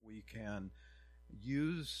can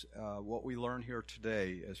use what we learn here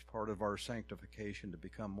today as part of our sanctification to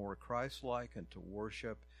become more Christ-like and to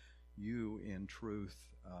worship you in truth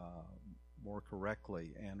more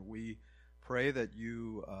correctly. And we pray that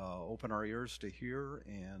you open our ears to hear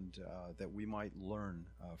and that we might learn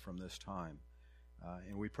from this time.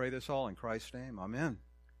 And we pray this all in Christ's name. Amen.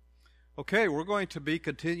 Okay, we're going to be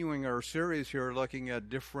continuing our series here looking at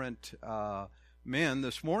different men.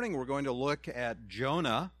 This morning we're going to look at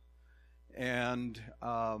Jonah. And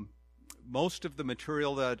most of the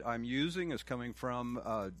material that I'm using is coming from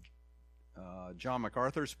John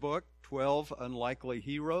MacArthur's book, 12 Unlikely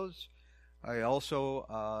Heroes. I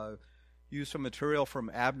also use some material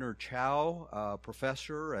from Abner Chow,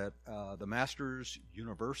 professor at the Masters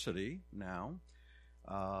University now.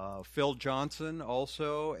 Phil Johnson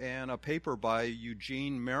also, and a paper by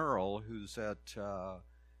Eugene Merrill, who's at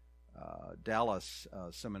Dallas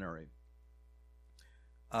Seminary.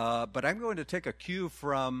 But I'm going to take a cue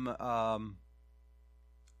from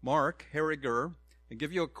Mark Harriger and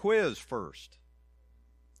give you a quiz first.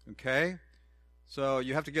 Okay? So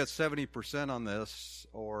you have to get 70% on this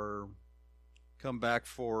or come back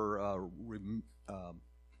for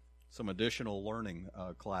some additional learning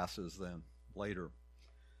classes then later.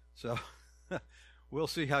 So we'll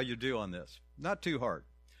see how you do on this. Not too hard.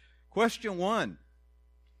 Question 1.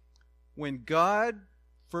 When God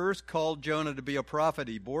first called Jonah to be a prophet,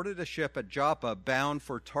 he boarded a ship at Joppa bound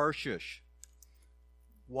for Tarshish.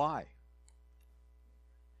 Why?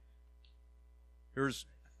 Here's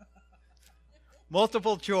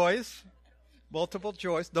multiple choice. Multiple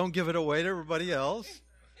choice. Don't give it away to everybody else.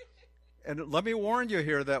 And let me warn you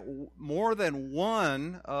here that more than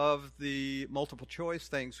one of the multiple choice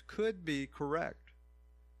things could be correct.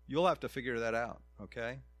 You'll have to figure that out,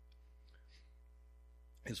 okay?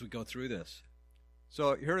 As we go through this.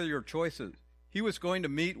 So here are your choices. He was going to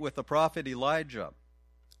meet with the prophet Elijah.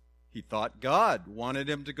 He thought God wanted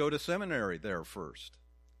him to go to seminary there first.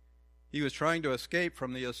 He was trying to escape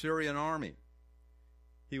from the Assyrian army.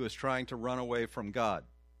 He was trying to run away from God.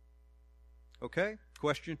 Okay,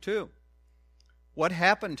 question 2. What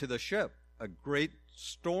happened to the ship? A great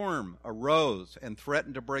storm arose and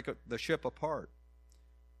threatened to break the ship apart.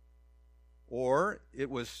 Or it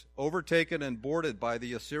was overtaken and boarded by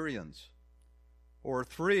the Assyrians. Or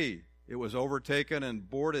 3, it was overtaken and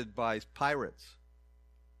boarded by pirates.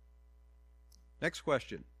 Next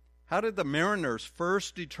question. How did the mariners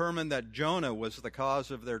first determine that Jonah was the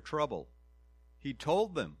cause of their trouble? He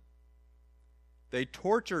told them. They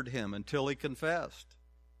tortured him until he confessed.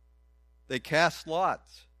 They cast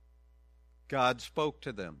lots. God spoke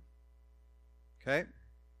to them. Okay?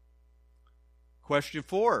 Question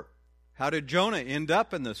 4. How did Jonah end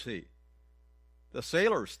up in the sea? The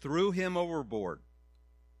sailors threw him overboard.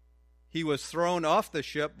 He was thrown off the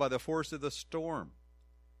ship by the force of the storm.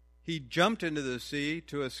 He jumped into the sea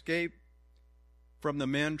to escape from the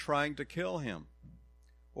men trying to kill him.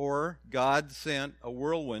 Or God sent a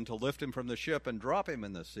whirlwind to lift him from the ship and drop him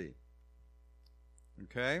in the sea.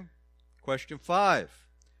 Okay? Question 5.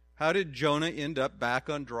 How did Jonah end up back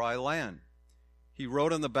on dry land? He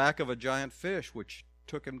rode on the back of a giant fish, which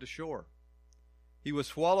took him to shore. He was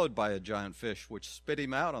swallowed by a giant fish, which spit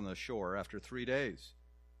him out on the shore after 3 days.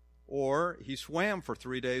 Or he swam for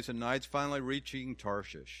 3 days and nights, finally reaching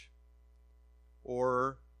Tarshish.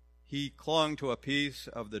 Or he clung to a piece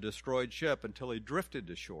of the destroyed ship until he drifted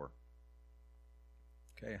to shore.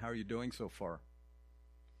 Okay, how are you doing so far?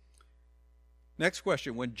 Next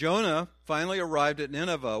question. When Jonah finally arrived at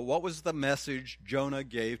Nineveh, what was the message Jonah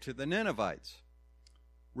gave to the Ninevites?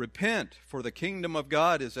 Repent, for the kingdom of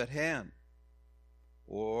God is at hand.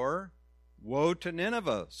 Or, woe to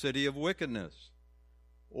Nineveh, city of wickedness.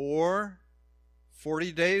 Or,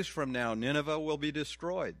 40 days from now, Nineveh will be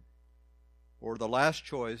destroyed. Or the last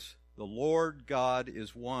choice, the Lord God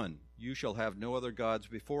is one. You shall have no other gods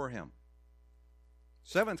before him.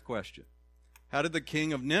 7th question. How did the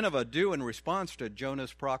king of Nineveh do in response to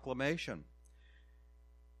Jonah's proclamation?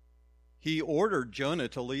 He ordered Jonah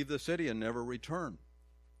to leave the city and never return.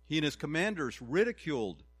 He and his commanders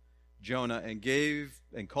ridiculed Jonah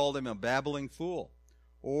and called him a babbling fool.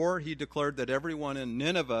 Or he declared that everyone in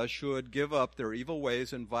Nineveh should give up their evil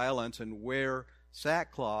ways and violence and wear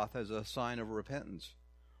sackcloth as a sign of repentance.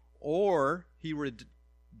 Or he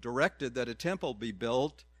directed that a temple be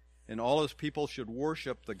built and all his people should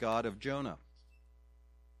worship the God of Jonah.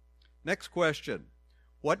 Next question.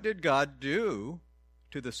 What did God do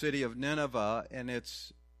to the city of Nineveh and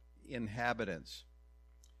its inhabitants?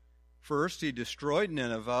 First, he destroyed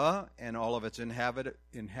Nineveh and all of its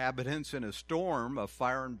inhabitants in a storm of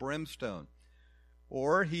fire and brimstone.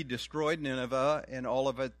 Or he destroyed Nineveh and all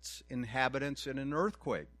of its inhabitants in an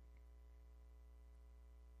earthquake.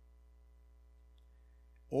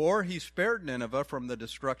 Or he spared Nineveh from the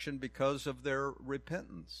destruction because of their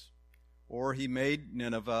repentance. Or he made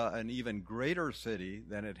Nineveh an even greater city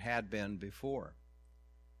than it had been before.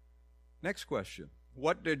 Next question.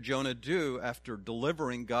 What did Jonah do after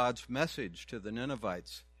delivering God's message to the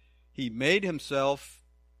Ninevites? He made himself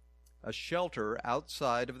a shelter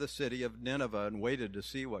outside of the city of Nineveh and waited to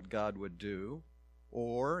see what God would do.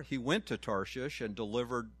 Or he went to Tarshish and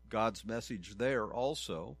delivered God's message there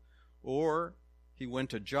also. Or he went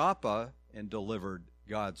to Joppa and delivered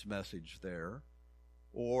God's message there.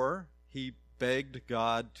 Or he begged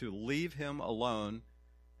God to leave him alone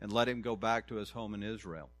and let him go back to his home in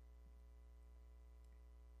Israel.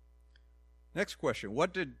 Next question.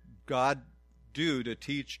 What did God do to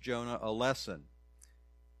teach Jonah a lesson?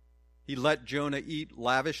 He let Jonah eat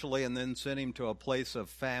lavishly and then sent him to a place of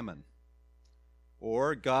famine.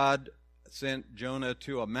 Or God sent Jonah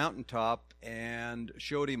to a mountaintop and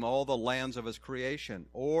showed him all the lands of his creation.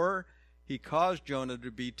 Or he caused Jonah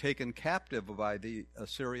to be taken captive by the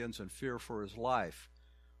Assyrians and fear for his life.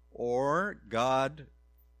 Or God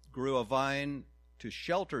grew a vine to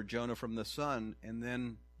shelter Jonah from the sun and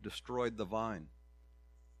then destroyed the vine.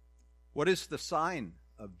 What is the sign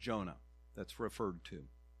of Jonah that's referred to?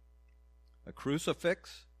 A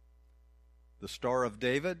crucifix? The Star of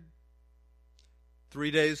David? 3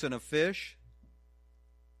 days in a fish?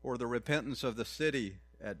 Or the repentance of the city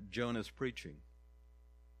at Jonah's preaching?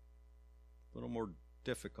 A little more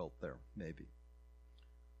difficult there, maybe.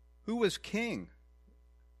 Who was king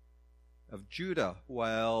of Judah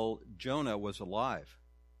while Jonah was alive?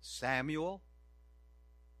 Samuel,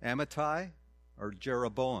 Amittai, or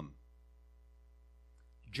Jeroboam?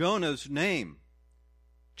 Jonah's name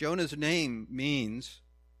means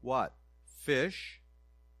what? Fish,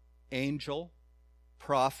 angel,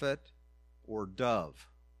 prophet, or dove.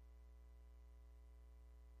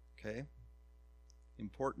 Okay?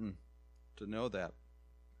 Important to know that.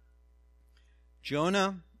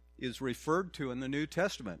 Jonah is referred to in the New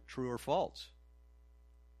Testament, true or false?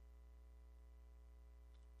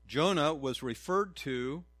 Jonah was referred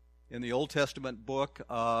to in the Old Testament book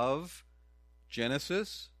of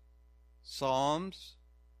Genesis, Psalms,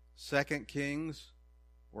 2 Kings,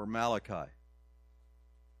 or Malachi.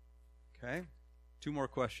 Okay? 2 more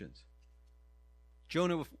questions.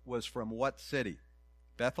 Jonah was from what city?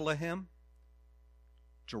 Bethlehem?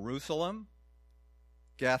 Jerusalem?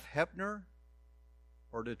 Gath-hepner?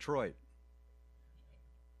 Or Detroit?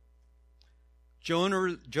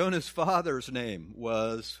 Jonah's father's name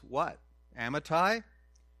was what? Amittai?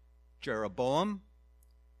 Jeroboam?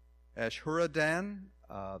 Ashhuradan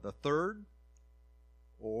the third?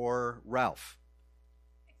 Or Ralph?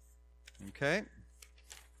 Okay?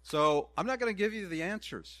 So I'm not going to give you the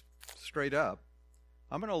answers straight up.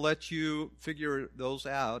 I'm going to let you figure those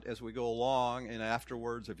out as we go along, and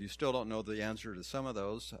afterwards, if you still don't know the answer to some of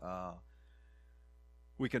those,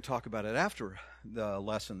 we can talk about it after the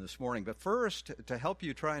lesson this morning. But first, to help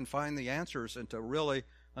you try and find the answers and to really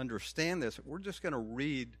understand this, we're just going to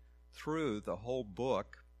read through the whole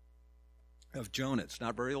book of Jonah. It's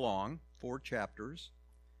not very long, 4 chapters.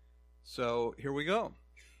 So here we go.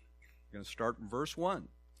 We're going to start in verse 1.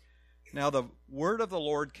 Now the word of the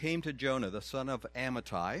Lord came to Jonah, the son of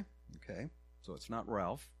Amittai, okay, so it's not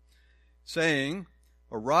Ralph, saying,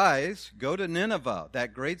 Arise, go to Nineveh,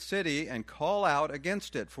 that great city, and call out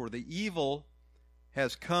against it, for the evil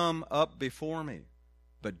has come up before me.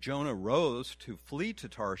 But Jonah rose to flee to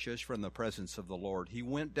Tarshish from the presence of the Lord. He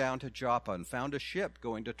went down to Joppa and found a ship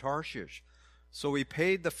going to Tarshish. So he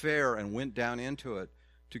paid the fare and went down into it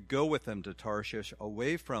to go with them to Tarshish,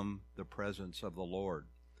 away from the presence of the Lord.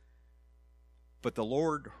 But the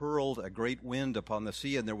Lord hurled a great wind upon the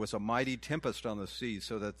sea, and there was a mighty tempest on the sea,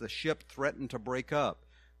 so that the ship threatened to break up.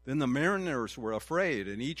 Then the mariners were afraid,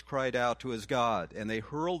 and each cried out to his God, and they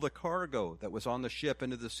hurled the cargo that was on the ship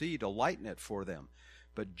into the sea to lighten it for them.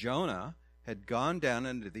 But Jonah had gone down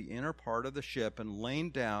into the inner part of the ship and lain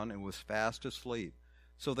down and was fast asleep.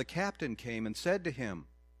 So the captain came and said to him,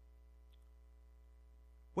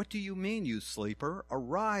 What do you mean, you sleeper?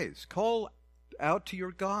 Arise, call out to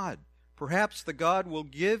your God. Perhaps the God will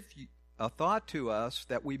give a thought to us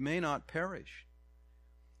that we may not perish.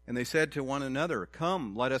 And they said to one another,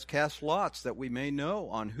 Come, let us cast lots, that we may know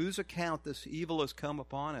on whose account this evil has come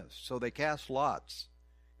upon us. So they cast lots,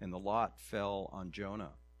 and the lot fell on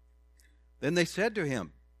Jonah. Then they said to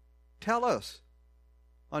him, Tell us,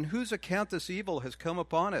 on whose account this evil has come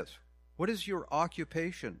upon us? What is your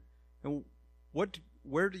occupation? And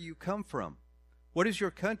where do you come from? What is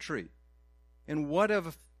your country?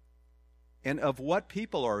 And of what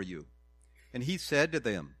people are you? And he said to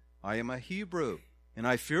them, I am a Hebrew, and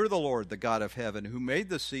I fear the Lord, the God of heaven, who made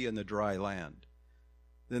the sea and the dry land.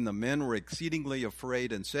 Then the men were exceedingly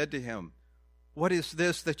afraid and said to him, What is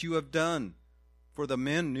this that you have done? For the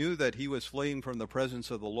men knew that he was fleeing from the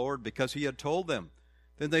presence of the Lord, because he had told them.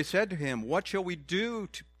 Then they said to him, What shall we do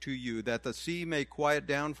to you, that the sea may quiet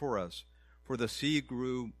down for us? For the sea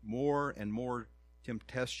grew more and more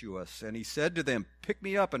tempestuous. And he said to them, Pick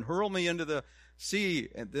me up and hurl me into the sea,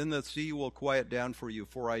 and then the sea will quiet down for you.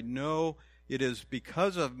 For I know it is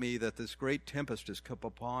because of me that this great tempest has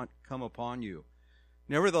come upon you.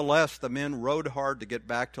 Nevertheless, the men rowed hard to get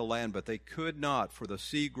back to land, but they could not, for the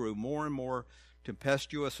sea grew more and more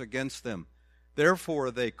tempestuous against them.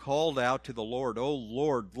 Therefore they called out to the Lord, O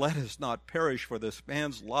Lord, let us not perish for this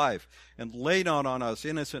man's life, and lay not on us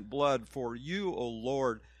innocent blood, for you, O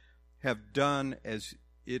Lord, have done as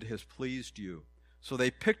it has pleased you. So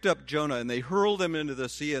they picked up Jonah, and they hurled him into the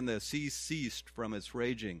sea, and the sea ceased from its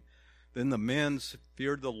raging. Then the men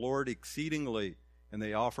feared the Lord exceedingly, and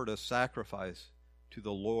they offered a sacrifice to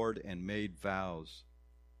the Lord and made vows.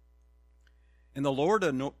 And the Lord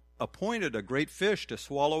appointed a great fish to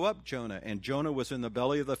swallow up Jonah, and Jonah was in the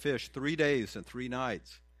belly of the fish 3 days and 3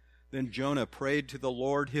 nights. Then Jonah prayed to the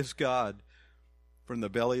Lord his God from the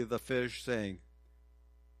belly of the fish, saying,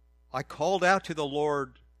 I called out to the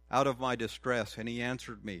Lord out of my distress, and he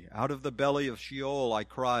answered me. Out of the belly of Sheol I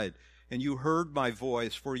cried, and you heard my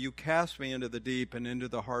voice, for you cast me into the deep and into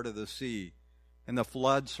the heart of the sea, and the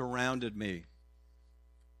flood surrounded me.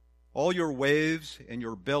 All your waves and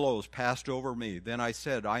your billows passed over me. Then I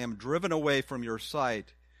said, I am driven away from your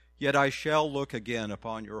sight, yet I shall look again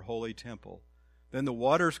upon your holy temple. Then the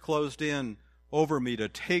waters closed in over me to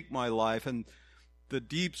take my life, and the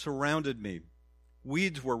deep surrounded me.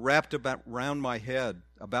 Weeds were wrapped about my head.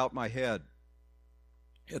 At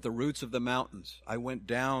the roots of the mountains I went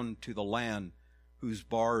down to the land, whose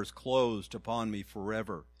bars closed upon me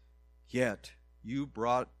forever. Yet you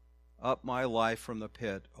brought up my life from the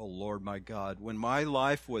pit, O Lord my God. When my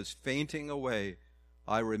life was fainting away,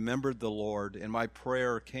 I remembered the Lord, and my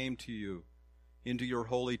prayer came to you into your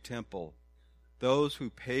holy temple. Those who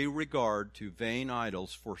pay regard to vain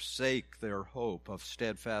idols forsake their hope of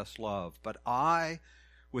steadfast love. But I,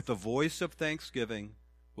 with the voice of thanksgiving,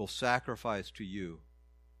 will sacrifice to you.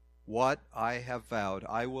 What I have vowed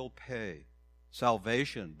I will pay.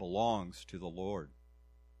 Salvation belongs to the Lord.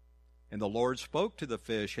 And the Lord spoke to the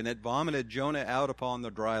fish, and it vomited Jonah out upon the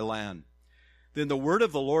dry land. Then the word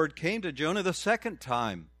of the Lord came to Jonah the second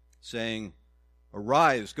time, saying,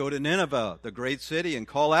 Arise, go to Nineveh, the great city, and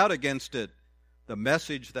call out against it the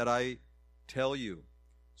message that I tell you.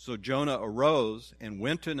 So Jonah arose and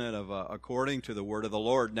went to Nineveh according to the word of the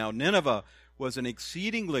Lord. Now Nineveh was an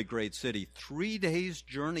exceedingly great city, 3 days'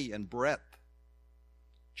 journey in breadth.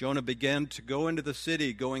 Jonah began to go into the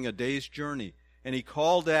city, going a day's journey, and he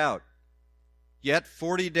called out, Yet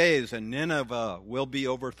 40 days, and Nineveh will be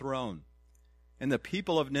overthrown. And the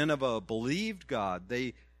people of Nineveh believed God.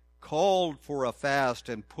 They called for a fast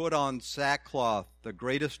and put on sackcloth, the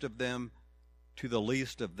greatest of them to the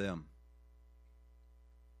least of them.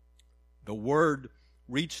 The word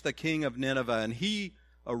reached the king of Nineveh, and he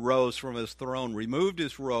arose from his throne, removed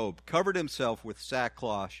his robe, covered himself with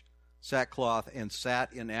sackcloth, and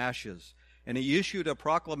sat in ashes. And he issued a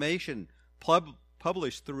proclamation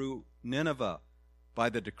published through Nineveh, by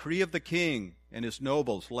the decree of the king and his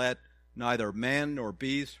nobles, let neither man nor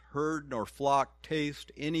beast, herd nor flock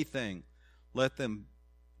taste anything. Let them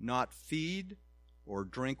not feed or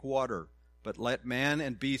drink water, but let man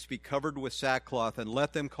and beast be covered with sackcloth, and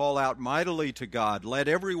let them call out mightily to God. Let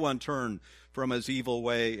everyone turn from his evil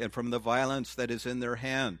way and from the violence that is in their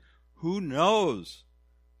hand. Who knows?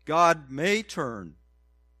 God may turn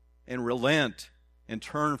and relent and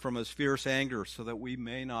turn from his fierce anger, so that we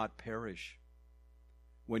may not perish.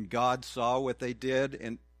 When God saw what they did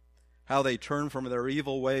and how they turned from their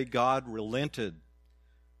evil way, God relented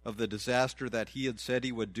of the disaster that he had said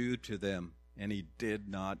he would do to them, and he did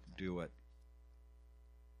not do it.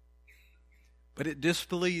 But it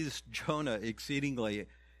displeased Jonah exceedingly,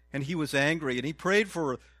 and he was angry, and he prayed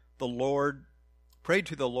to the Lord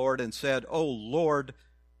and said, O Lord,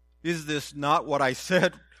 is this not what I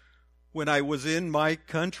said when I was in my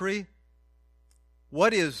country?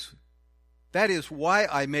 That is why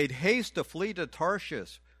I made haste to flee to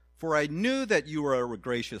Tarshish, for I knew that you are a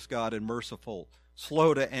gracious God and merciful,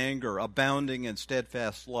 slow to anger, abounding in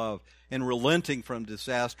steadfast love, and relenting from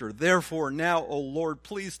disaster. Therefore now, O Lord,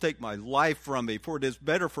 please take my life from me, for it is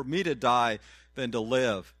better for me to die than to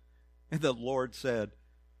live. And the Lord said,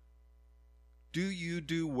 Do you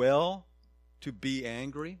do well to be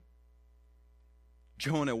angry?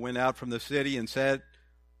 Jonah went out from the city and sat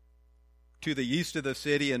to the east of the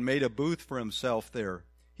city and made a booth for himself there.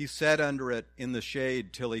 He sat under it in the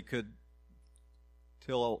shade till he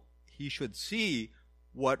should see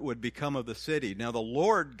what would become of the city. Now the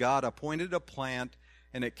Lord God appointed a plant,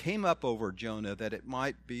 and it came up over Jonah that it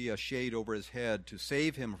might be a shade over his head to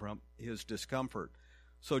save him from his discomfort.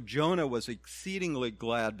 So Jonah was exceedingly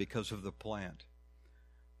glad because of the plant.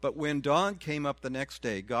 But when dawn came up the next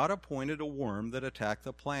day, God appointed a worm that attacked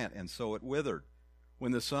the plant, and so it withered.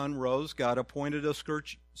 When the sun rose, God appointed a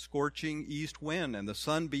scorching east wind, and the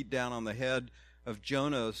sun beat down on the head of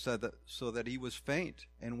Jonah so that he was faint.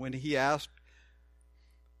 And when he asked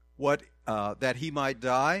that he might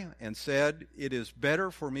die, and said, "It is better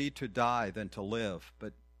for me to die than to live."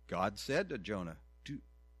 But God said to Jonah,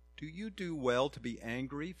 Do you do well to be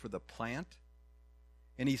angry for the plant?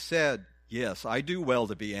 And he said, "Yes, I do well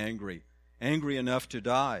to be angry enough to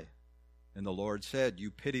die." And the Lord said,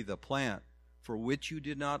 "You pity the plant, for which you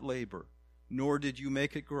did not labor, nor did you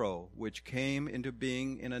make it grow, which came into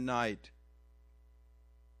being in a night,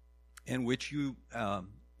 and which you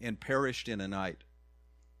and perished in a night.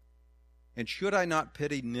 And should I not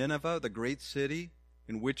pity Nineveh, the great city,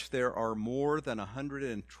 in which there are more than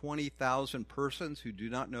 120,000 persons who do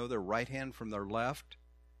not know their right hand from their left,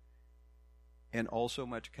 and also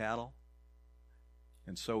much cattle?"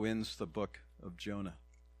 And so ends the book of Jonah.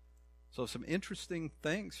 So some interesting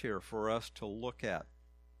things here for us to look at.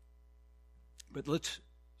 But let's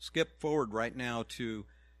skip forward right now to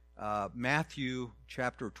Matthew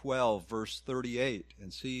chapter 12, verse 38,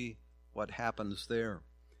 and see what happens there.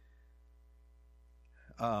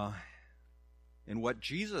 And what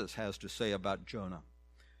Jesus has to say about Jonah.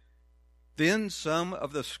 Then some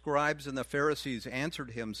of the scribes and the Pharisees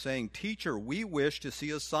answered him, saying, "Teacher, we wish to see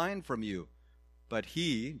a sign from you." But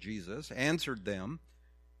he, Jesus, answered them,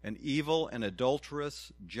 "An evil and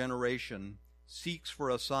adulterous generation seeks for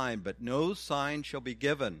a sign, but no sign shall be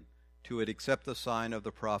given to it except the sign of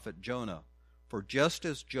the prophet Jonah. For just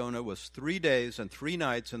as Jonah was 3 days and 3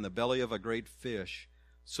 nights in the belly of a great fish,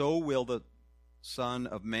 so will the Son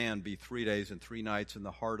of Man be 3 days and 3 nights in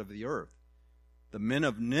the heart of the earth. The men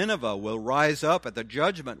of Nineveh will rise up at the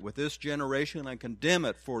judgment with this generation and condemn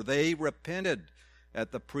it, for they repented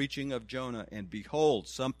at the preaching of Jonah, and behold,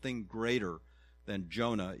 something greater than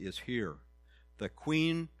Jonah is here. The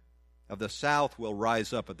queen of the south will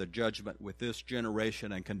rise up at the judgment with this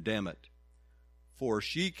generation and condemn it. For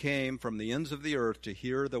she came from the ends of the earth to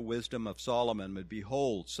hear the wisdom of Solomon, and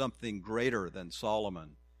behold, something greater than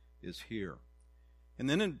Solomon is here." And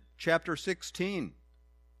then in chapter 16,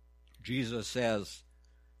 Jesus says,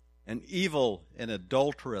 "An evil and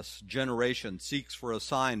adulterous generation seeks for a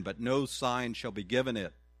sign, but no sign shall be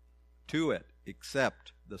given to it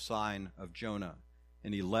except the sign of Jonah."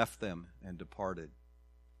 And he left them and departed.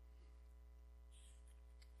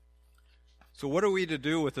 So what are we to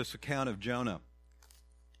do with this account of Jonah?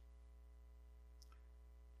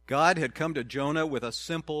 God had come to Jonah with a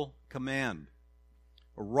simple command.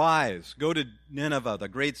 "Arise, go to Nineveh, the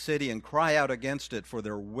great city, and cry out against it, for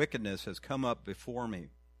their wickedness has come up before me."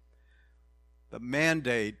 The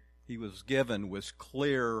mandate he was given was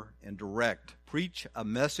clear and direct. Preach a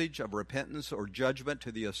message of repentance or judgment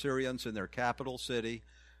to the Assyrians in their capital city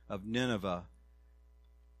of Nineveh.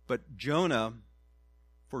 But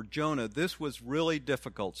for Jonah, this was really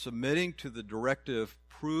difficult. Submitting to the directive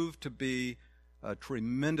proved to be a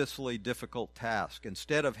tremendously difficult task.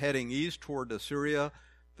 Instead of heading east toward Assyria,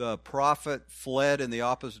 the prophet fled in the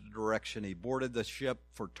opposite direction. He boarded the ship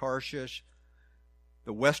for Tarshish,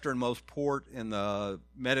 the westernmost port in the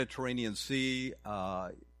Mediterranean Sea,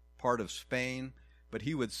 part of Spain. But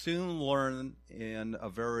he would soon learn in a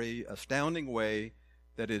very astounding way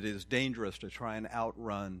that it is dangerous to try and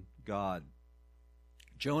outrun God.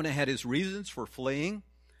 Jonah had his reasons for fleeing.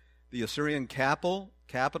 The Assyrian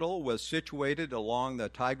capital was situated along the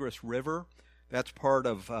Tigris River. That's part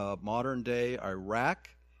of modern-day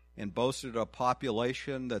Iraq, and boasted a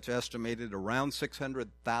population that's estimated around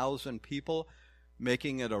 600,000 people,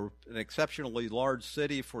 making it an exceptionally large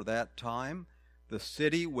city for that time. The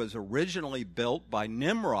city was originally built by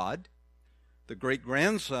Nimrod, the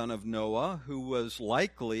great-grandson of Noah, who was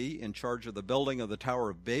likely in charge of the building of the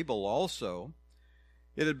Tower of Babel also.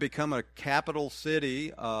 It had become a capital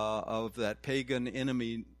city of that pagan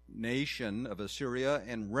enemy nation of Assyria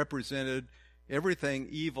and represented everything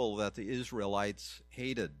evil that the Israelites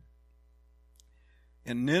hated.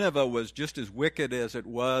 And Nineveh was just as wicked as it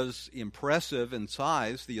was impressive in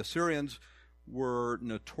size. The Assyrians were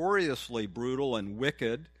notoriously brutal and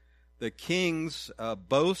wicked. The kings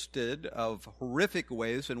boasted of horrific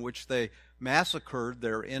ways in which they massacred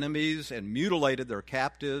their enemies and mutilated their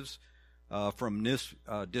captives, from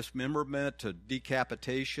dismemberment to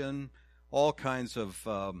decapitation, all kinds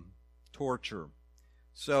of torture.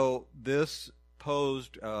 So this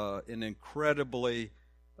posed an incredibly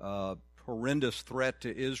horrendous threat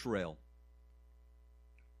to Israel.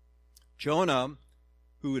 Jonah,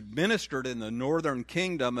 who had ministered in the northern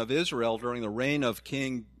kingdom of Israel during the reign of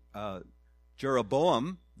King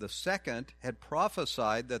Jeroboam II, had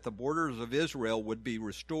prophesied that the borders of Israel would be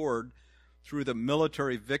restored through the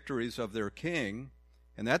military victories of their king,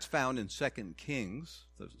 and that's found in 2 Kings.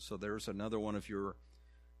 So there's another one of your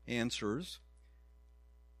answers.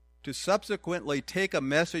 To subsequently take a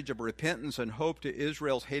message of repentance and hope to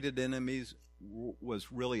Israel's hated enemies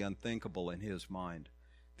was really unthinkable in his mind.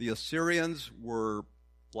 The Assyrians were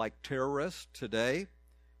like terrorists today,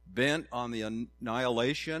 bent on the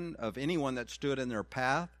annihilation of anyone that stood in their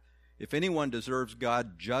path. If anyone deserves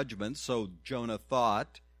God's judgment, so Jonah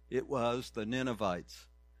thought, it was the Ninevites.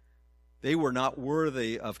 They were not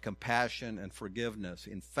worthy of compassion and forgiveness.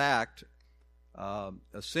 In fact, a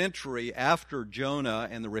century after Jonah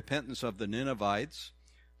and the repentance of the Ninevites,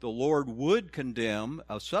 the Lord would condemn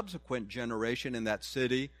a subsequent generation in that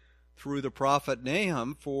city through the prophet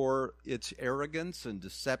Nahum for its arrogance and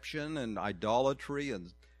deception and idolatry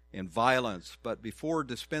and violence. But before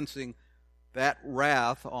dispensing that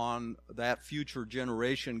wrath on that future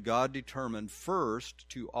generation, God determined first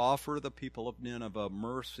to offer the people of Nineveh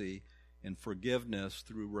mercy and forgiveness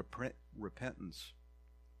through repentance.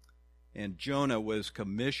 And Jonah was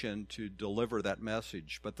commissioned to deliver that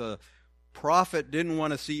message. But the prophet didn't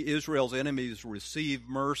want to see Israel's enemies receive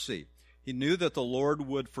mercy. He knew that the Lord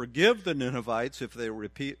would forgive the Ninevites if they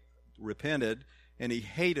repented, and he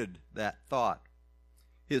hated that thought.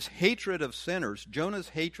 His hatred of sinners, Jonah's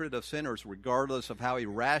hatred of sinners, regardless of how he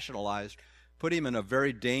rationalized, put him in a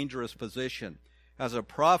very dangerous position. As a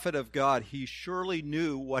prophet of God, he surely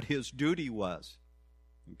knew what his duty was.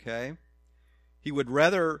 Okay? He would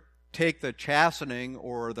rather take the chastening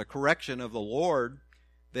or the correction of the Lord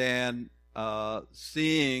than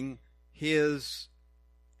seeing his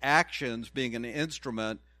actions being an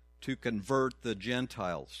instrument to convert the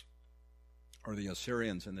Gentiles, or the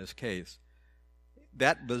Assyrians in this case.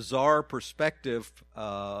 That bizarre perspective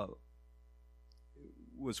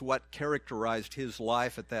was what characterized his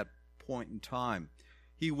life at that point in time.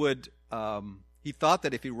 He thought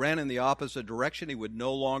that if he ran in the opposite direction, he would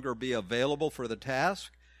no longer be available for the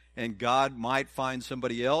task, and God might find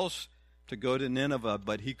somebody else to go to Nineveh,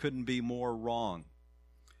 but he couldn't be more wrong.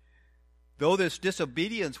 Though this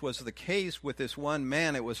disobedience was the case with this one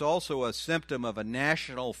man, it was also a symptom of a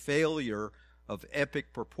national failure of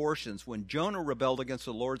epic proportions. When Jonah rebelled against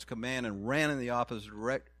the Lord's command and ran in the opposite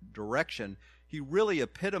direction, he really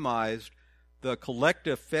epitomized the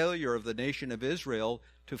collective failure of the nation of Israel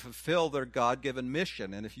to fulfill their God-given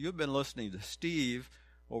mission. And if you've been listening to Steve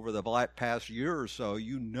over the past year or so,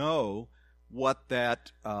 you know what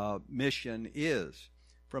that mission is.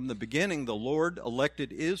 From the beginning, the Lord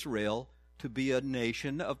elected Israel to be a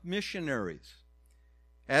nation of missionaries.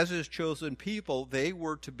 As his chosen people, they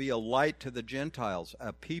were to be a light to the Gentiles,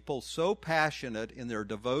 a people so passionate in their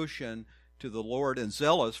devotion to the Lord and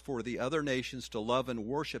zealous for the other nations to love and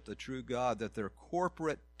worship the true God that their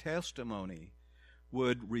corporate testimony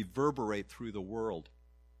would reverberate through the world.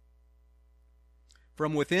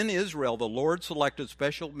 From within Israel, the Lord selected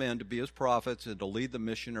special men to be his prophets and to lead the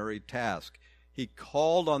missionary task. He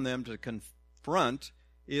called on them to confront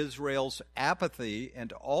Israel's apathy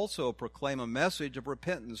and also proclaim a message of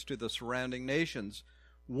repentance to the surrounding nations,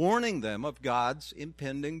 warning them of God's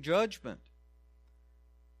impending judgment.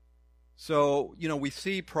 So, we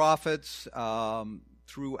see prophets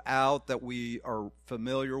throughout that we are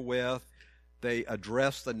familiar with. They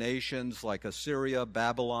address the nations like Assyria,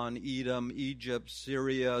 Babylon, Edom, Egypt,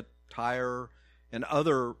 Syria, Tyre, and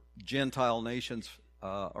other Gentile nations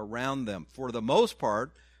around them. For the most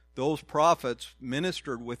part, those prophets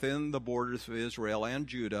ministered within the borders of Israel and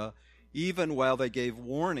Judah, even while they gave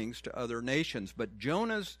warnings to other nations. But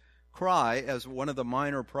Jonah's cry, as one of the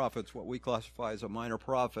minor prophets, what we classify as a minor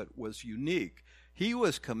prophet, was unique. He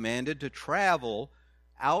was commanded to travel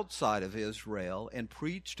outside of Israel and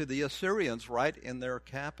preach to the Assyrians right in their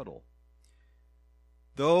capital.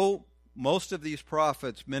 Though most of these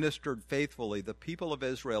prophets ministered faithfully, the people of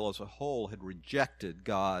Israel as a whole had rejected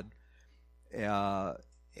God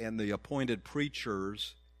and the appointed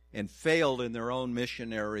preachers and failed in their own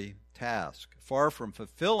missionary task. Far from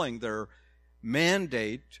fulfilling their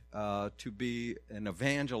mandate to be an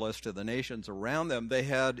evangelist to the nations around them, they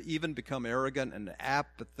had even become arrogant and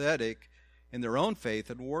apathetic in their own faith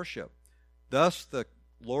and worship. Thus, the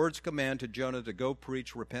Lord's command to Jonah to go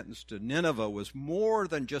preach repentance to Nineveh was more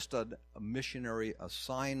than just a missionary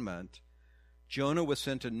assignment. Jonah was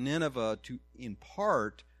sent to Nineveh in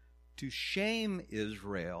part, to shame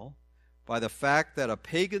Israel by the fact that a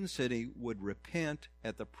pagan city would repent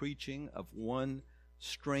at the preaching of one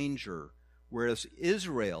stranger, whereas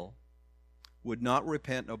Israel would not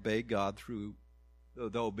repent and obey God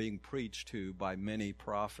though being preached to by many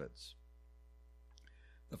prophets.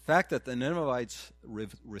 The fact that the Ninevites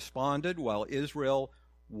responded while Israel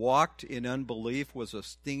walked in unbelief was a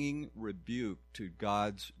stinging rebuke to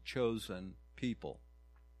God's chosen people.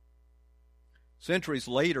 Centuries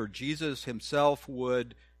later, Jesus himself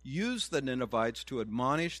would use the Ninevites to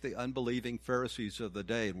admonish the unbelieving Pharisees of the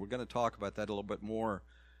day, and we're going to talk about that a little bit more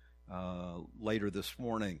later this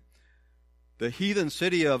morning. The heathen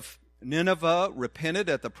city of Nineveh repented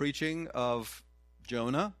at the preaching of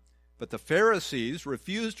Jonah, but the Pharisees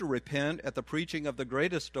refused to repent at the preaching of the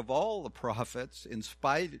greatest of all the prophets, in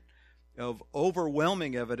spite of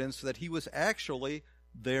overwhelming evidence that he was actually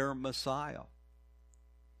their Messiah.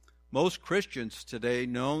 Most Christians today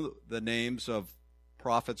know the names of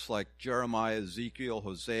prophets like Jeremiah, Ezekiel,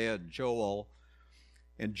 Hosea, and Joel.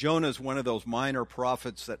 And Jonah is one of those minor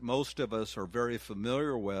prophets that most of us are very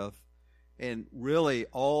familiar with. And really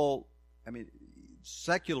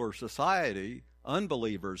secular society,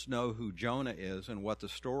 unbelievers know who Jonah is and what the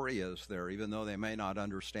story is there, even though they may not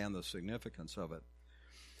understand the significance of it.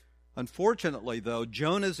 Unfortunately, though,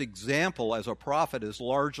 Jonah's example as a prophet is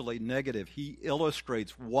largely negative. He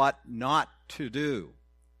illustrates what not to do.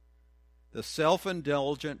 The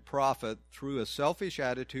self-indulgent prophet, through a selfish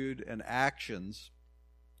attitude and actions,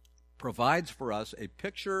 provides for us a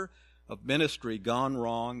picture of ministry gone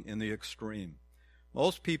wrong in the extreme.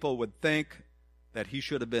 Most people would think that he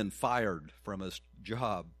should have been fired from his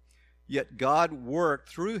job. Yet God worked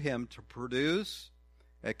through him to produce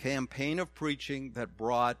a campaign of preaching that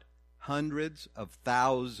brought hundreds of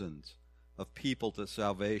thousands of people to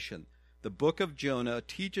salvation. The book of Jonah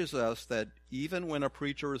teaches us that even when a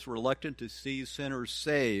preacher is reluctant to see sinners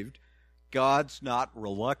saved, God's not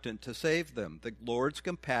reluctant to save them. The Lord's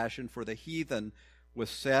compassion for the heathen was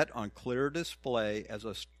set on clear display as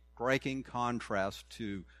a striking contrast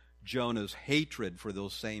to Jonah's hatred for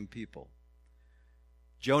those same people.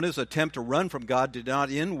 Jonah's attempt to run from God did not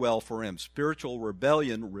end well for him. Spiritual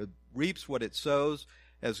rebellion reaps what it sows,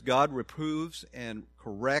 as God reproves and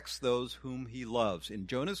corrects those whom he loves. In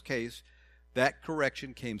Jonah's case, that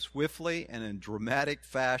correction came swiftly and in dramatic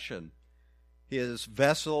fashion. His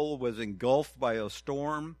vessel was engulfed by a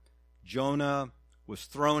storm. Jonah was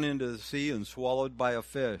thrown into the sea and swallowed by a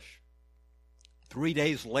fish. 3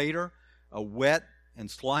 days later, a wet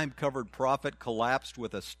and slime-covered prophet collapsed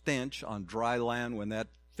with a stench on dry land when that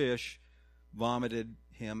fish vomited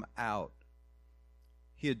him out.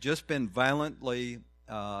 He had just been violently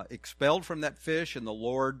expelled from that fish, and the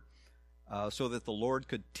Lord, so that the Lord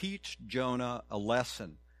could teach Jonah a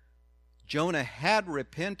lesson. Jonah had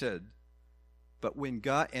repented, but when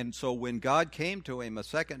God came to him a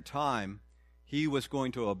second time, he was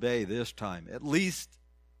going to obey this time, at least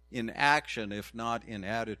in action, if not in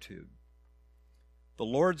attitude. The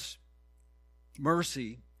Lord's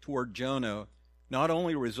mercy toward Jonah not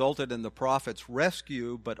only resulted in the prophet's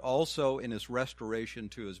rescue, but also in his restoration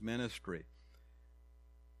to his ministry.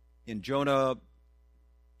 In Jonah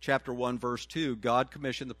chapter 1, verse 2, God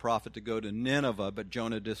commissioned the prophet to go to Nineveh, but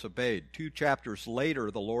Jonah disobeyed. 2 chapters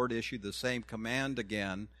later, the Lord issued the same command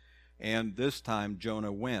again, and this time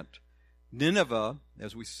Jonah went. Nineveh,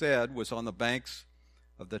 as we said, was on the banks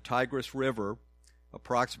of the Tigris River,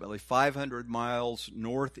 approximately 500 miles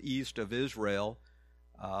northeast of Israel,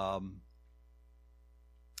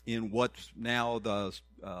 in what's now the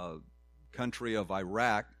country of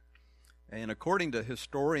Iraq. And according to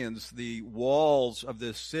historians, the walls of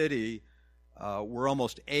this city were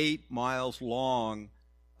almost 8 miles long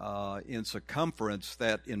in circumference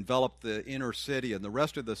that enveloped the inner city, and the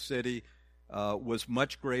rest of the city was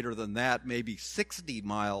much greater than that, maybe 60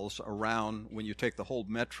 miles around when you take the whole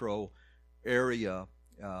metro area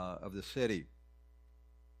of the city.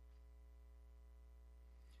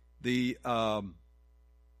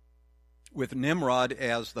 With Nimrod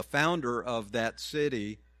as the founder of that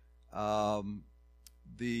city,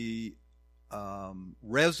 the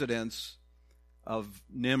residents of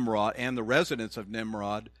Nimrod,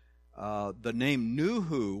 the name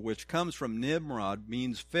Nuhu, which comes from Nimrod,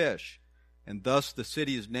 means fish, and thus the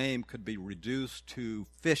city's name could be reduced to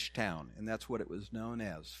Fish Town, and that's what it was known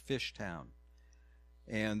as, Fish Town.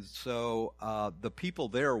 And so the people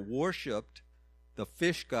there worshipped the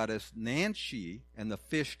fish goddess Nanshi and the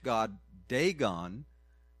fish god Dagon,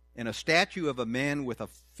 and a statue of a man with a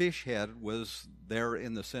fish head was there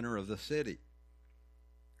in the center of the city.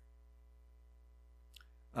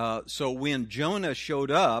 So when Jonah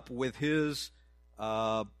showed up with his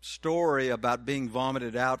story about being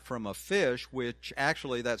vomited out from a fish, which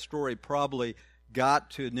actually that story probably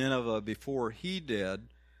got to Nineveh before he did,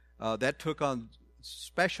 that took on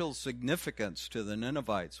special significance to the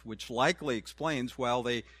Ninevites, which likely explains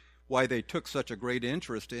why they took such a great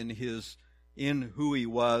interest in who he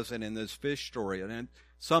was and in this fish story. And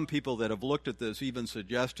some people that have looked at this even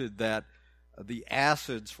suggested that the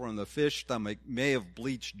acids from the fish stomach may have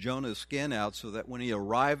bleached Jonah's skin out so that when he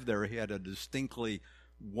arrived there he had a distinctly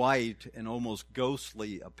white and almost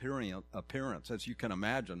ghostly appearance, as you can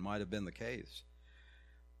imagine might have been the case.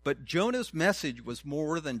 But Jonah's message was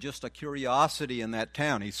more than just a curiosity in that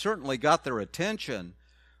town. He certainly got their attention,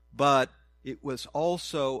 but it was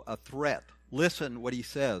also a threat. Listen what he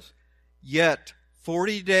says. Yet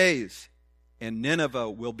 40 days and Nineveh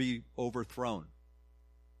will be overthrown.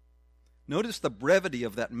 Notice the brevity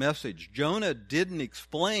of that message. Jonah didn't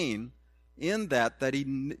explain in that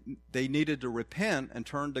they needed to repent and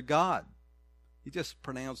turn to God. He just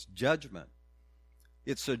pronounced judgment.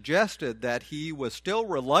 It suggested that he was still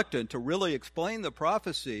reluctant to really explain the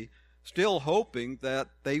prophecy, still hoping that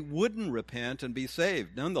they wouldn't repent and be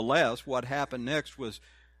saved. Nonetheless, what happened next was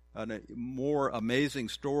a more amazing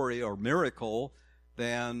story or miracle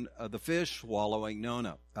than the fish swallowing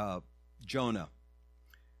Jonah.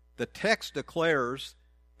 The text declares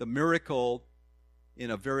the miracle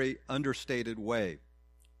in a very understated way.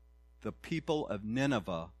 The people of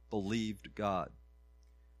Nineveh believed God.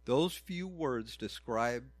 Those few words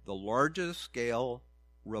describe the largest scale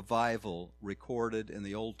revival recorded in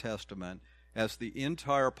the Old Testament, as the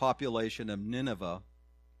entire population of Nineveh,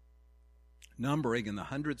 numbering in the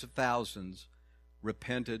hundreds of thousands,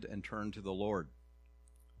 repented and turned to the Lord.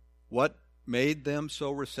 What made them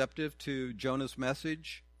so receptive to Jonah's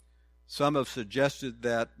message? Some have suggested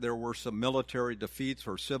that there were some military defeats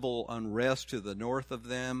or civil unrest to the north of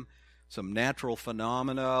them, some natural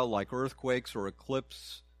phenomena like earthquakes or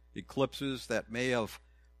eclipses that may have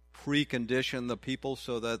preconditioned the people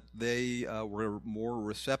so that they were more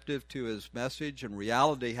receptive to his message. In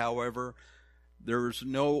reality, however, there's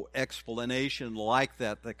no explanation like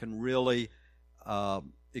that can really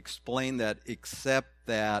explain that, except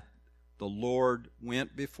that the Lord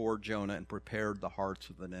went before Jonah and prepared the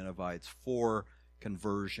hearts of the Ninevites for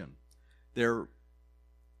conversion. To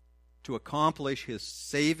accomplish his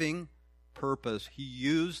saving purpose, he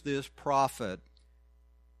used this prophet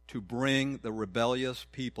to bring the rebellious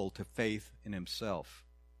people to faith in himself.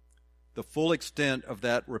 The full extent of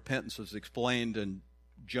that repentance is explained in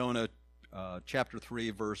Jonah chapter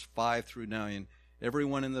 3, verse 5 through 9.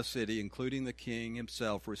 Everyone in the city, including the king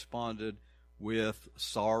himself, responded with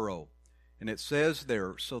sorrow. And it says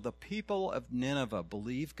there, so the people of Nineveh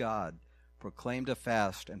believed God, proclaimed a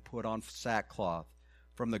fast, and put on sackcloth,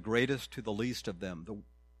 from the greatest to the least of them.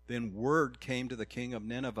 Then word came to the king of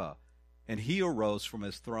Nineveh, and he arose from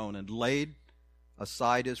his throne and laid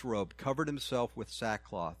aside his robe, covered himself with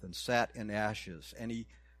sackcloth, and sat in ashes. And he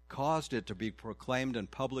caused it to be proclaimed and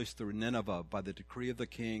published through Nineveh by the decree of the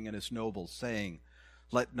king and his nobles, saying,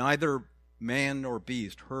 let neither man nor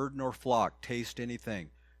beast, herd nor flock taste anything.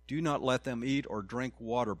 Do not let them eat or drink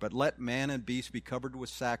water, but let man and beast be covered with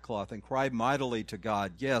sackcloth, and cry mightily to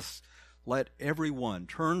God. Yes, let everyone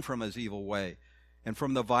turn from his evil way and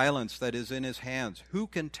from the violence that is in his hands. Who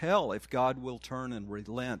can tell if God will turn and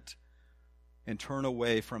relent and turn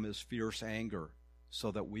away from his fierce anger,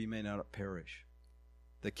 so that we may not perish?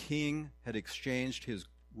 The king had exchanged his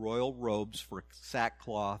royal robes for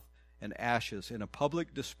sackcloth and ashes in a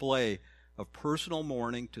public display of personal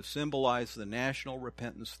mourning to symbolize the national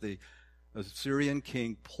repentance. The Assyrian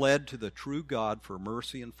king pled to the true God for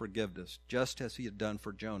mercy and forgiveness, just as he had done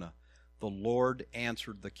for Jonah. The Lord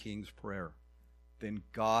answered the king's prayer. Then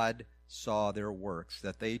God saw their works,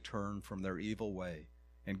 that they turned from their evil way,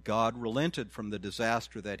 and God relented from the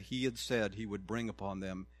disaster that he had said he would bring upon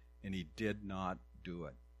them, and he did not do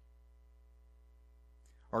it.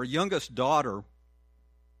 Our youngest daughter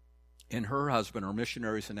and her husband are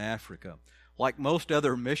missionaries in Africa. Like most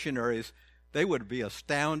other missionaries, they would be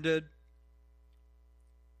astounded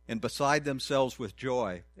and beside themselves with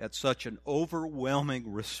joy at such an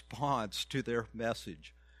overwhelming response to their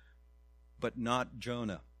message. But not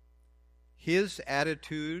Jonah. His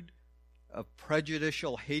attitude of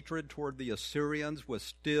prejudicial hatred toward the Assyrians was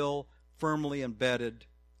still firmly embedded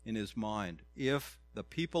in his mind. If the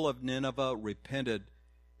people of Nineveh repented,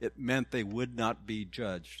 it meant they would not be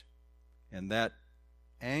judged. And that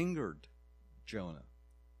angered Jonah.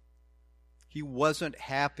 He wasn't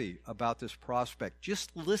happy about this prospect.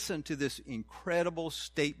 Just listen to this incredible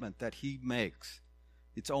statement that he makes.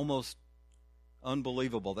 It's almost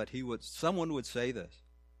unbelievable that someone would say this.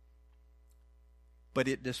 But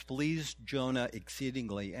it displeased Jonah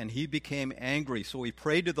exceedingly, and he became angry. So he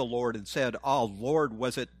prayed to the Lord and said, "Oh, Lord,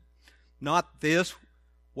 was it not this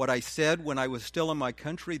what I said when I was still in my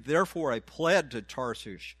country? Therefore I pled to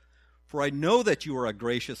Tarshish. For I know that you are a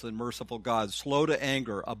gracious and merciful God, slow to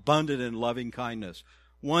anger, abundant in loving kindness,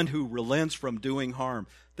 one who relents from doing harm.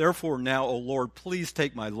 Therefore now, O Lord, please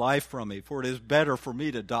take my life from me, for it is better for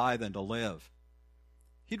me to die than to live."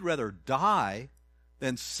 He'd rather die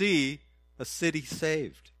than see a city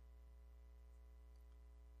saved.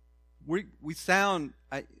 We sound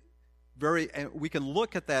we can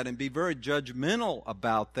look at that and be very judgmental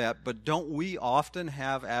about that, but don't we often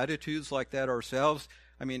have attitudes like that ourselves?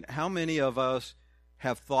 I mean, how many of us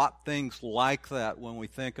have thought things like that when we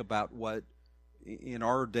think about what, in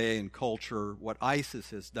our day and culture, what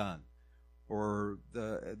ISIS has done, or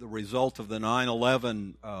the result of the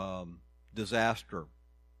 9/11 disaster,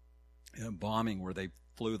 bombing where they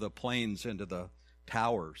flew the planes into the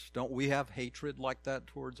towers? Don't we have hatred like that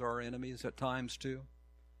towards our enemies at times too?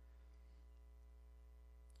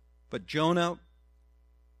 But Jonah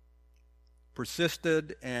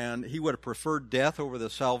persisted, and he would have preferred death over the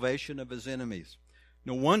salvation of his enemies.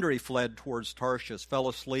 No wonder he fled towards Tarshish, fell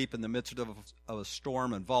asleep in the midst of a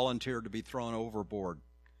storm, and volunteered to be thrown overboard.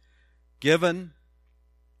 Given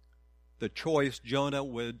the choice, Jonah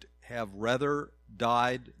would have rather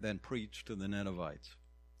died than preached to the Ninevites.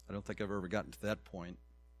 I don't think I've ever gotten to that point,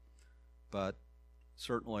 but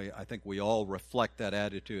certainly I think we all reflect that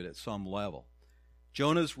attitude at some level.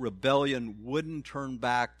 Jonah's rebellion wouldn't turn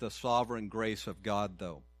back the sovereign grace of God,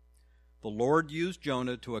 though. The Lord used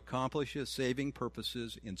Jonah to accomplish his saving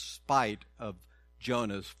purposes in spite of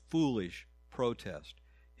Jonah's foolish protest.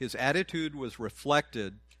 His attitude was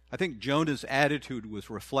reflected, I think Jonah's attitude was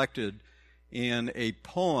reflected in a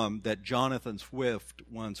poem that Jonathan Swift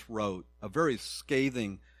once wrote, a very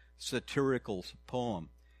scathing, satirical poem.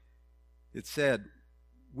 It said,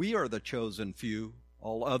 "We are the chosen few,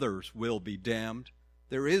 all others will be damned.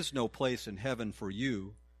 There is no place in heaven for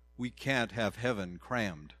you. We can't have heaven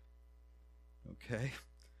crammed." Okay?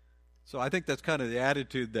 So I think that's kind of the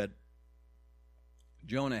attitude that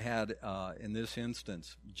Jonah had in this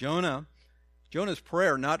instance. Jonah's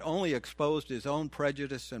prayer not only exposed his own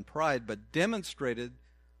prejudice and pride, but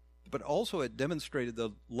also it demonstrated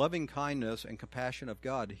the loving kindness and compassion of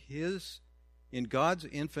God. In God's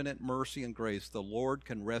infinite mercy and grace, the Lord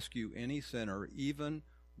can rescue any sinner, even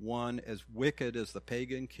one as wicked as the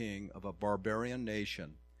pagan king of a barbarian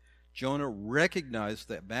nation. Jonah recognized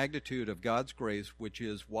the magnitude of God's grace, which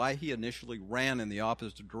is why he initially ran in the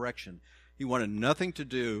opposite direction. He wanted nothing to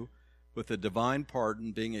do with the divine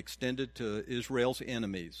pardon being extended to Israel's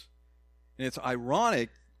enemies. And it's ironic,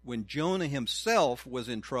 when Jonah himself was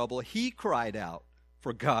in trouble, he cried out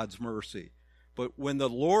for God's mercy. But when the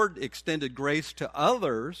Lord extended grace to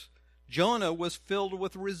others, Jonah was filled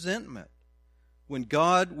with resentment. When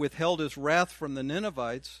God withheld his wrath from the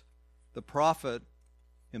Ninevites, the prophet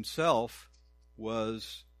himself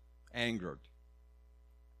was angered.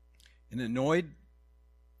 In annoyed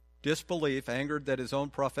disbelief, angered that his own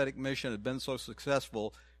prophetic mission had been so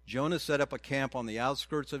successful, Jonah set up a camp on the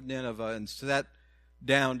outskirts of Nineveh and sat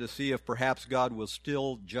down to see if perhaps God will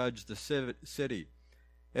still judge the city.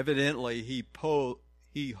 Evidently,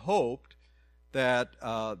 he hoped that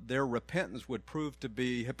their repentance would prove to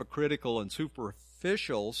be hypocritical and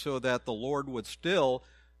superficial, so that the Lord would still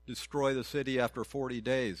destroy the city after 40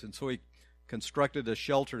 days. And so he constructed a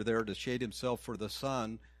shelter there to shade himself from the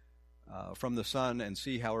sun and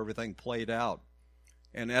see how everything played out.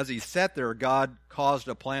 And as he sat there, God caused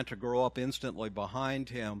a plant to grow up instantly behind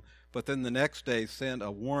him, but then the next day sent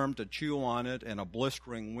a worm to chew on it and a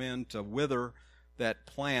blistering wind to wither that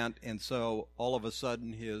plant, and so all of a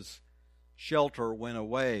sudden his shelter went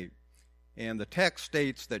away. And the text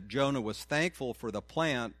states that Jonah was thankful for the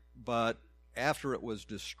plant, but after it was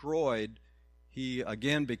destroyed, he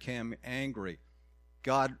again became angry.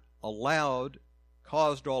 God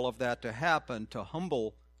caused all of that to happen to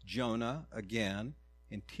humble Jonah again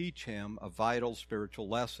and teach him a vital spiritual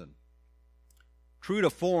lesson. True to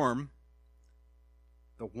form,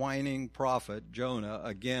 the whining prophet Jonah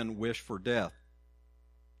again wished for death.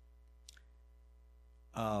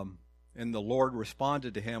 And the Lord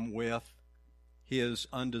responded to him with his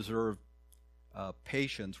undeserved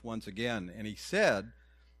patience once again. And he said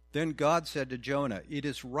Then God said to Jonah, is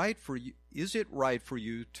it right for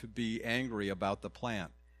you to be angry about the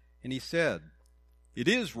plant? And he said, it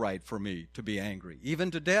is right for me to be angry,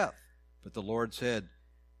 even to death. But the Lord said,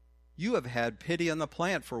 you have had pity on the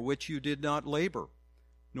plant for which you did not labor,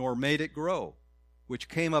 nor made it grow, which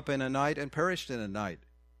came up in a night and perished in a night.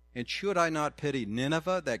 And should I not pity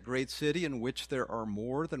Nineveh, that great city in which there are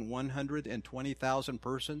more than 120,000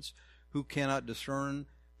 persons who cannot discern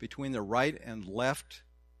between their right and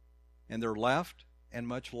their left, and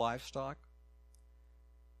much livestock?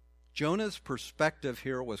 Jonah's perspective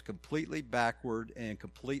here was completely backward and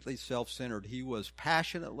completely self-centered. He was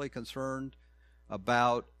passionately concerned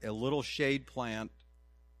about a little shade plant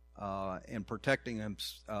and protecting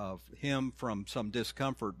him from some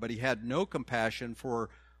discomfort, but he had no compassion for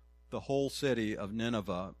the whole city of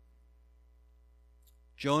Nineveh.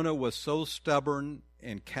 Jonah was so stubborn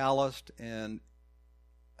and calloused and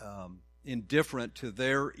indifferent to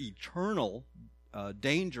their eternal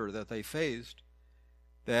danger that they faced,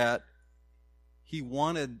 that he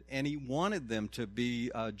wanted them to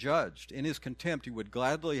be judged. In his contempt, he would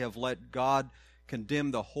gladly have let God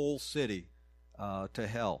condemn the whole city to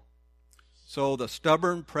hell. So the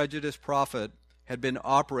stubborn, prejudiced prophet had been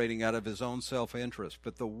operating out of his own self-interest,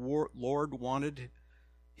 but the Lord wanted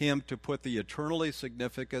him to put the eternally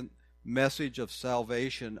significant message of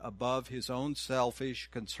salvation above his own selfish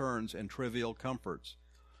concerns and trivial comforts.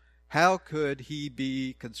 How could he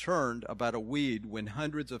be concerned about a weed when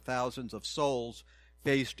hundreds of thousands of souls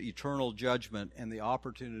faced eternal judgment and the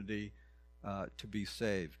opportunity to be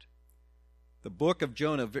saved? The book of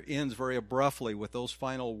Jonah ends very abruptly with those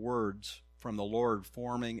final words from the Lord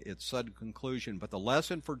forming its sudden conclusion, but the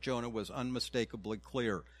lesson for Jonah was unmistakably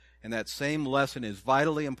clear, and that same lesson is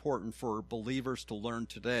vitally important for believers to learn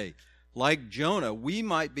today. Like Jonah, we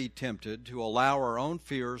might be tempted to allow our own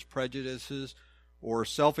fears, prejudices, or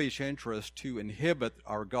selfish interests to inhibit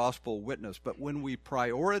our gospel witness, but when we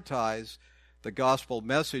prioritize the gospel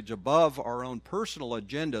message above our own personal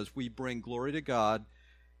agendas, we bring glory to God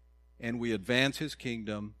and we advance his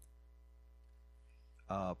kingdom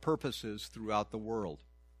purposes throughout the world.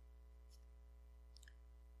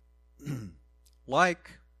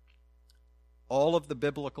 Like all of the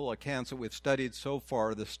biblical accounts that we've studied so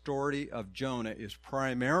far, the story of Jonah is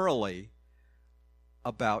primarily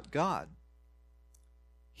about God.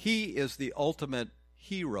 He is the ultimate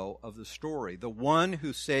hero of the story, the one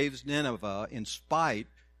who saves Nineveh in spite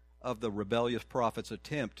of the rebellious prophet's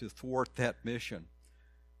attempt to thwart that mission.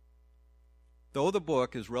 Though the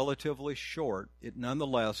book is relatively short, it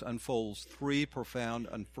nonetheless unfolds three profound,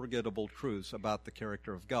 unforgettable truths about the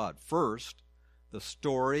character of God. First, the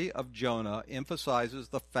story of Jonah emphasizes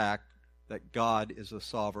the fact that God is a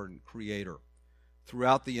sovereign creator.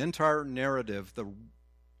 Throughout the entire narrative, the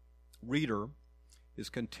reader is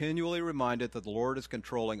continually reminded that the Lord is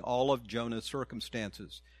controlling all of Jonah's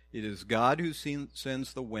circumstances. It is God who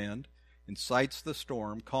sends the wind, incites the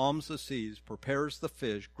storm, calms the seas, prepares the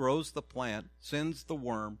fish, grows the plant, sends the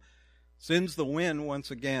worm, sends the wind once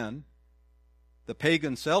again. The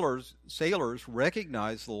pagan sailors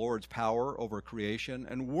recognize the Lord's power over creation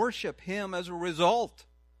and worship him as a result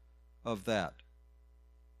of that.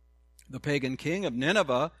 The pagan king of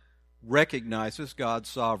Nineveh recognizes God's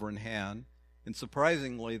sovereign hand, and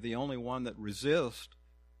surprisingly, the only one that resists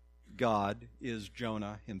God is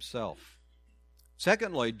Jonah himself.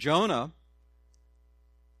 Secondly, Jonah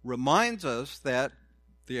reminds us that,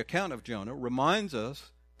 the account of Jonah reminds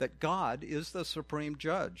us that God is the supreme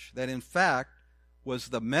judge, that in fact was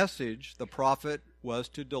the message the prophet was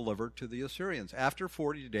to deliver to the Assyrians. After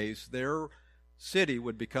 40 days, their city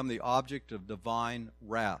would become the object of divine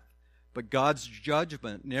wrath. But God's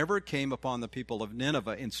judgment never came upon the people of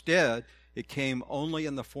Nineveh. Instead, it came only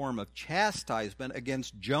in the form of chastisement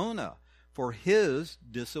against Jonah for his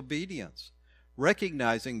disobedience.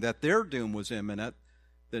 Recognizing that their doom was imminent,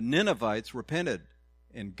 the Ninevites repented,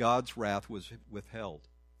 and God's wrath was withheld.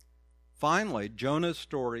 Finally, Jonah's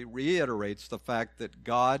story reiterates the fact that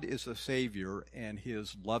God is a Savior, and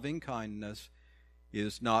his loving kindness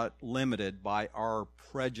is not limited by our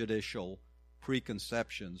prejudicial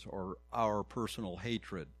preconceptions or our personal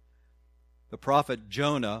hatred. The prophet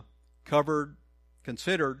Jonah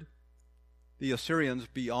considered the Assyrians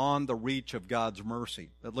beyond the reach of God's mercy.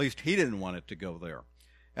 At least he didn't want it to go there.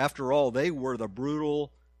 After all, they were the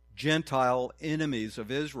brutal Gentile enemies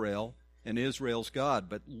of Israel and Israel's God.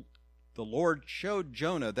 But the Lord showed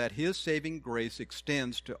Jonah that his saving grace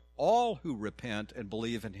extends to all who repent and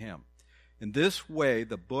believe in him. In this way,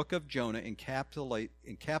 the book of Jonah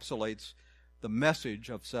encapsulates the message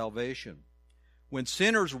of salvation. When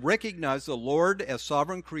sinners recognize the Lord as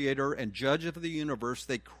sovereign creator and judge of the universe,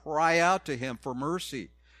 they cry out to him for mercy.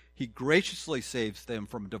 He graciously saves them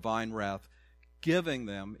from divine wrath, giving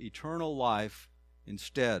them eternal life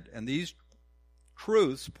instead. And these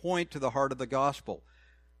truths point to the heart of the gospel.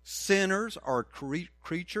 Sinners are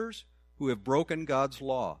creatures who have broken God's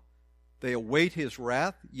law. They await his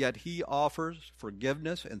wrath, yet he offers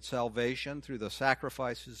forgiveness and salvation through the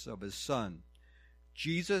sacrifices of his Son.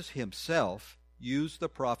 Jesus himself used the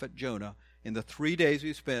prophet Jonah in the 3 days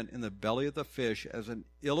he spent in the belly of the fish as an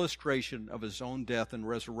illustration of his own death and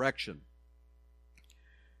resurrection.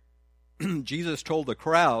 Jesus told the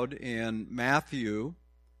crowd in Matthew,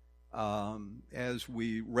 as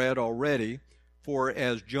we read already, "For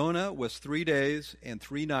as Jonah was 3 days and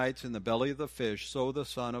 3 nights in the belly of the fish, so the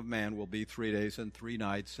Son of Man will be 3 days and 3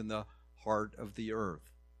 nights in the heart of the earth."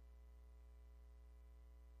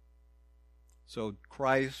 So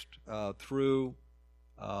Christ, through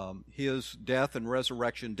his death and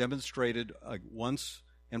resurrection, demonstrated once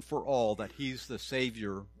and for all that he's the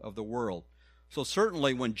Savior of the world. So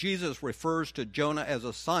certainly when Jesus refers to Jonah as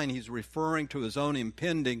a sign, he's referring to his own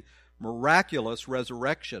impending miraculous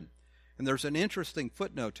resurrection. And there's an interesting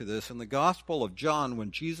footnote to this. In the Gospel of John,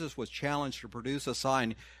 when Jesus was challenged to produce a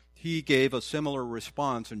sign, he gave a similar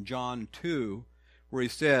response in John 2, where he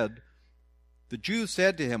said, "The Jews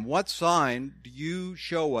said to him, 'What sign do you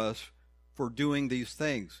show us for doing these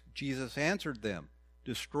things?' Jesus answered them,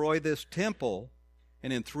 'Destroy this temple,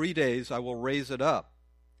 and in 3 days I will raise it up.'"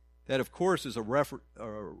 That, of course, is a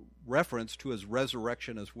reference to his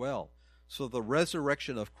resurrection as well. So the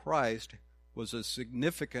resurrection of Christ was a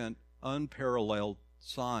significant, unparalleled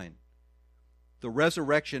sign. The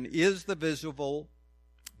resurrection is the visible,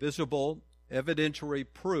 evidentiary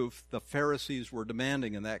proof the Pharisees were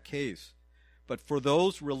demanding in that case. But for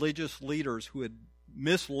those religious leaders who had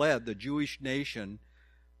misled the Jewish nation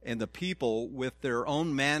and the people with their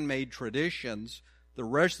own man-made traditions, the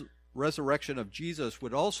resurrection of Jesus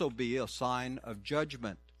would also be a sign of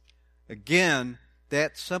judgment. Again,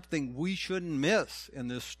 that's something we shouldn't miss in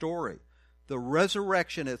this story. The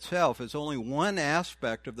resurrection itself is only one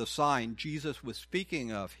aspect of the sign Jesus was speaking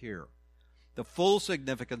of here. The full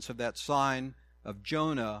significance of that sign of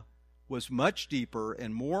Jonah was much deeper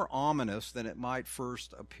and more ominous than it might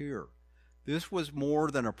first appear. This was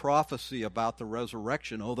more than a prophecy about the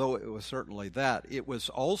resurrection, although it was certainly that. It was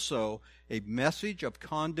also a message of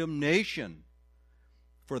condemnation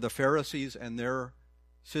for the Pharisees and their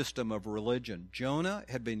system of religion. Jonah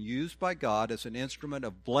had been used by God as an instrument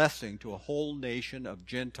of blessing to a whole nation of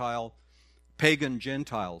pagan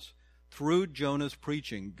Gentiles. Through Jonah's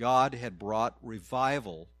preaching, God had brought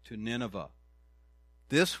revival to Nineveh.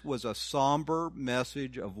 This was a somber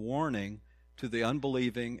message of warning to the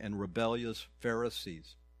unbelieving and rebellious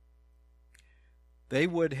Pharisees. They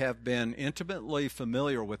would have been intimately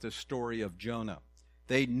familiar with the story of Jonah.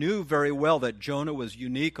 They knew very well that Jonah was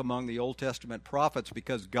unique among the Old Testament prophets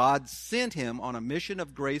because God sent him on a mission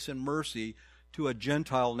of grace and mercy to a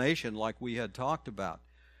Gentile nation like we had talked about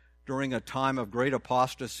during a time of great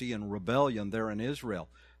apostasy and rebellion there in Israel.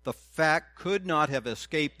 The fact could not have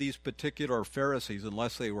escaped these particular Pharisees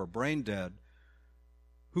unless they were brain dead,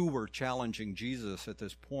 who were challenging Jesus at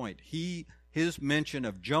this point. His mention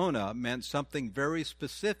of Jonah meant something very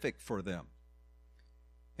specific for them.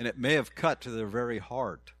 And it may have cut to their very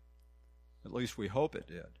heart. At least we hope it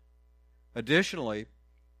did. Additionally,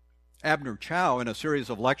 Abner Chow, in a series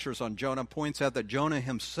of lectures on Jonah, points out that Jonah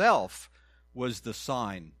himself was the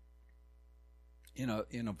sign in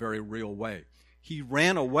a very real way. He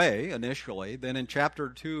ran away initially, then in chapter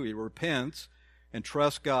 2 he repents and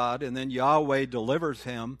trusts God, and then Yahweh delivers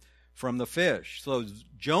him from the fish. So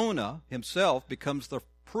Jonah himself becomes the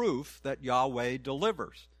proof that Yahweh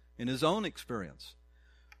delivers in his own experience.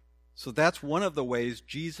 So that's one of the ways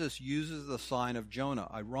Jesus uses the sign of Jonah.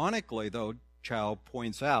 Ironically, though, Chow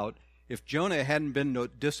points out, if Jonah hadn't been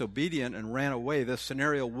disobedient and ran away, this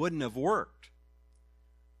scenario wouldn't have worked.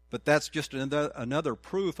 But that's just another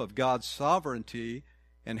proof of God's sovereignty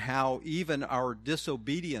and how even our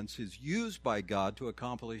disobedience is used by God to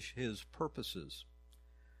accomplish his purposes.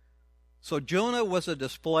 So Jonah was a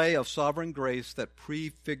display of sovereign grace that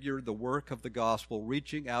prefigured the work of the gospel,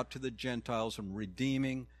 reaching out to the Gentiles and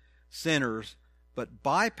redeeming sinners, but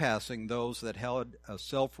bypassing those that held a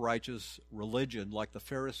self-righteous religion like the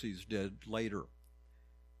Pharisees did later.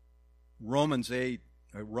 Romans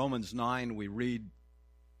 9, we read,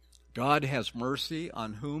 "God has mercy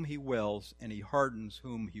on whom he wills, and he hardens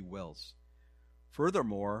whom he wills.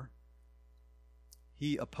 Furthermore,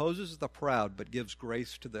 he opposes the proud, but gives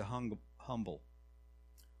grace to the humble.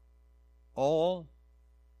 All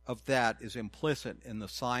of that is implicit in the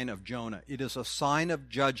sign of Jonah. It is a sign of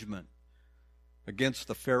judgment against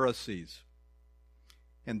the Pharisees.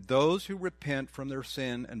 And those who repent from their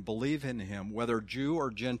sin and believe in him, whether Jew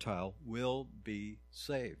or Gentile, will be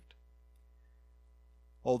saved.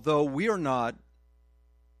 Although we are not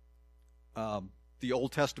the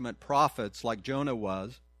Old Testament prophets like Jonah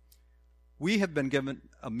was, we have been given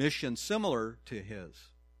a mission similar to his.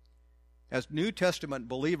 As New Testament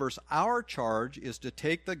believers, our charge is to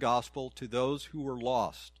take the gospel to those who are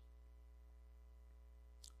lost,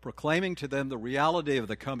 proclaiming to them the reality of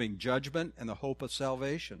the coming judgment and the hope of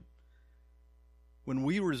salvation. When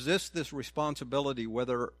we resist this responsibility,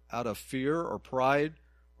 whether out of fear or pride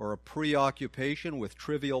or a preoccupation with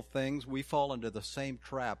trivial things, we fall into the same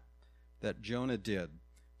trap that Jonah did.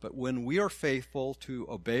 But when we are faithful to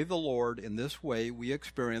obey the Lord in this way, we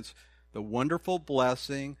experience the wonderful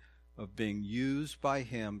blessing of being used by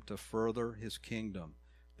him to further his kingdom.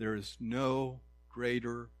 There is no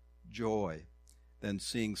greater joy than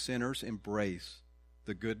seeing sinners embrace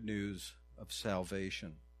the good news of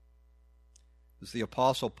salvation. As the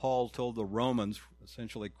Apostle Paul told the Romans,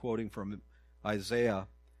 essentially quoting from Isaiah,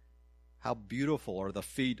 how beautiful are the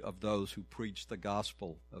feet of those who preach the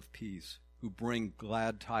gospel of peace, who bring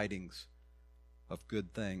glad tidings of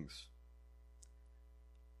good things.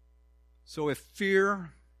 So if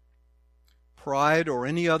fear, pride, or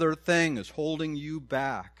any other thing is holding you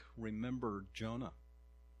back, remember Jonah.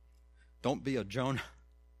 Don't be a Jonah.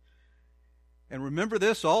 And remember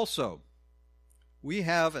this also. We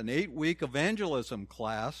have an 8-week evangelism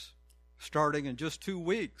class starting in just 2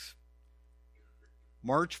 weeks.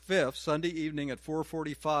 March 5th, Sunday evening at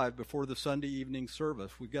 4:45 before the Sunday evening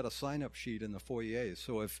service. We've got a sign-up sheet in the foyer.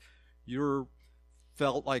 So if you're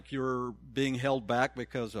felt like you're being held back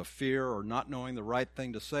because of fear or not knowing the right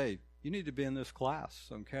thing to say, you need to be in this class,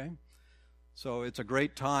 okay? So it's a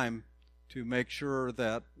great time to make sure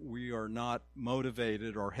that we are not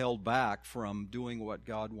motivated or held back from doing what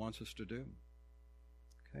God wants us to do.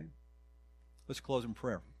 Okay? Let's close in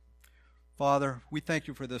prayer. Father, we thank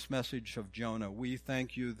you for this message of Jonah. We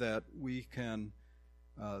thank you that we can,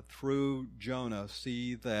 through Jonah,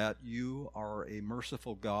 see that you are a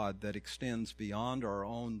merciful God that extends beyond our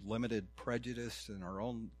own limited prejudice and our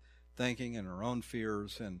own thinking and our own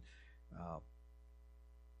fears and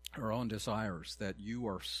our own desires, that you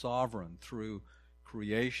are sovereign through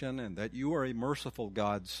creation and that you are a merciful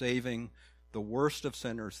God saving the worst of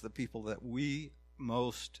sinners, the people that we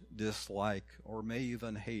most dislike or may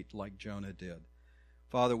even hate like Jonah did.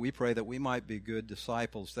 Father, we pray that we might be good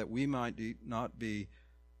disciples, that we might not be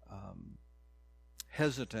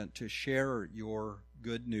hesitant to share your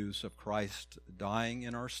good news of Christ dying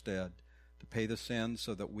in our stead to pay the sin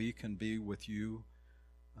so that we can be with you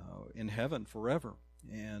in heaven forever.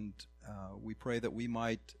 And we pray that we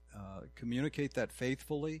might communicate that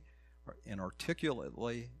faithfully and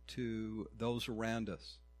articulately to those around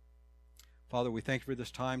us. Father, we thank you for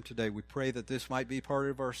this time today. We pray that this might be part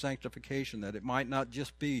of our sanctification, that it might not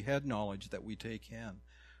just be head knowledge that we take in,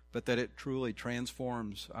 but that it truly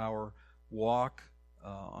transforms our walk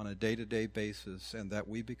on a day-to-day basis, and that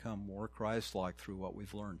we become more Christ-like through what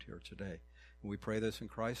we've learned here today. And we pray this in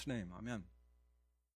Christ's name. Amen.